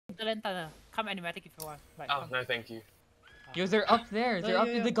Come animatic if you want. Like, Oh, no, thank you. Yo, they're up there. They're up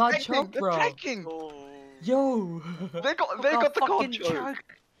in the god Flanking, choke, they're bro. flanking. Yo. They got the god choke.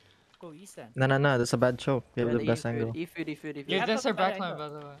 Go east then. No, that's a bad choke. We have the best angle. Yeah, that's our backline, by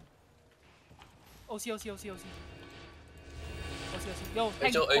the way. OC. Yo,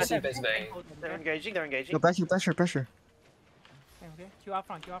 Rachel, OC best bang. They're engaging. Yo, pressure. Okay. Queue up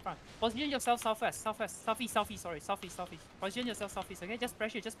front. Position yourself southwest, southeast. Position yourself southeast. Okay, just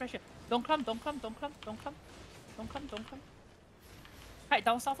pressure. Don't clump. Kite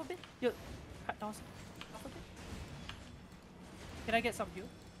down south a bit. Yo, kite down south a bit. Can I get some view?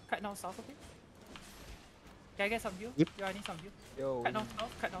 Kite down south a bit. Can I get some view? Yep. Yo, I need some view. Yo. Kite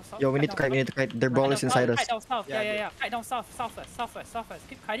down south. Yo, we need to kite. Their ball is inside us. Kite down south. Yeah. Kite down southwest.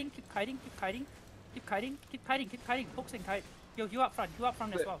 Keep kiting. Pokes and kite. Yo, you up front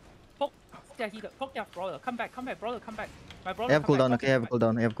as well. Poke their healer. Poke their brawler. Come back, brawler, come back. My brawler. I have cooldown. Okay, I have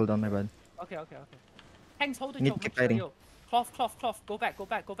cooldown. My bad. Okay. Tanks hold the Need choke. to keep fighting. Yo. Cloth. Go back.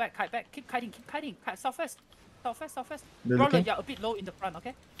 Kite back. Keep kiting. Kite southwest. They're Brawler, looking. you're a bit low in the front,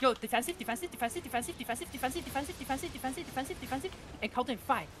 okay? Yo, defensive. And counter in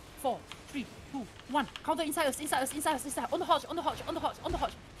 5, 4, 3, 2, 1. Counter inside us. On the hodge.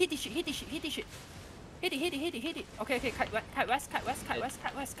 Hit this shit. Hit it. Okay. Kite west.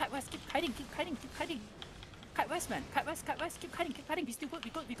 Keep kiting. Kite west, man. Keep kiting.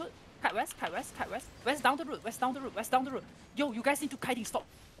 Be good. Kite west. West down the road. Yo, you guys need to kiting. Stop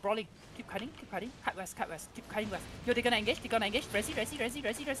brawling. Keep kiting. Kite west. Keep kiting west. Yo, they're gonna engage.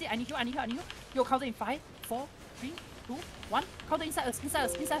 Resi. I need you. Yo, counter in 5, 4, 3, 2, 1. Counter inside us.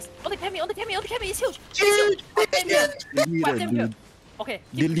 On the cami. It's huge. Wipe them here. Okay.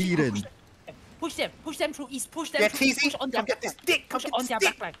 Deleted. Push them through east. Push on their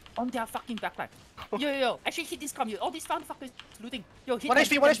backline. On their fucking backline. Yo. Actually hit this commu. All these fuckers looting. Yo, hit 1 them.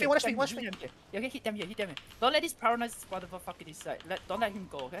 HP, 1 HP. Okay, hit them here. Don't let this paranoid whatever fuck it is. Like, don't let him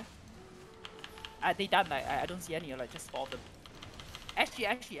go, okay? They done like I don't see any. Like just spawn them. Actually,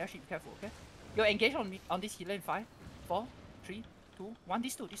 be careful, okay? Yo, engage on me on this healer in 5, 4, 3, 2, 1.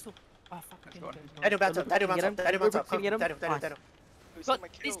 These two. Ah, fuck. Dadu mounts up.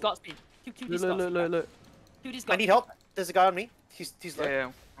 This god speed. Kill this god. Look. Kill this god. I need help. There's a guy on me. He's low.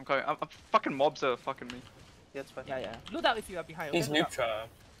 Yeah, I'm coming. I'm fucking mobs are fucking me. Yeah, it's fine. Yeah. Loot out if you are behind. Okay? He's neutral.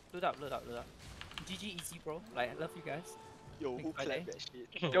 Loot out. GG easy, bro. Like, I love you guys. Yo, who Bye, clapped bye. that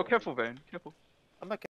shit? Yo, careful, Vayne. Careful. I'm not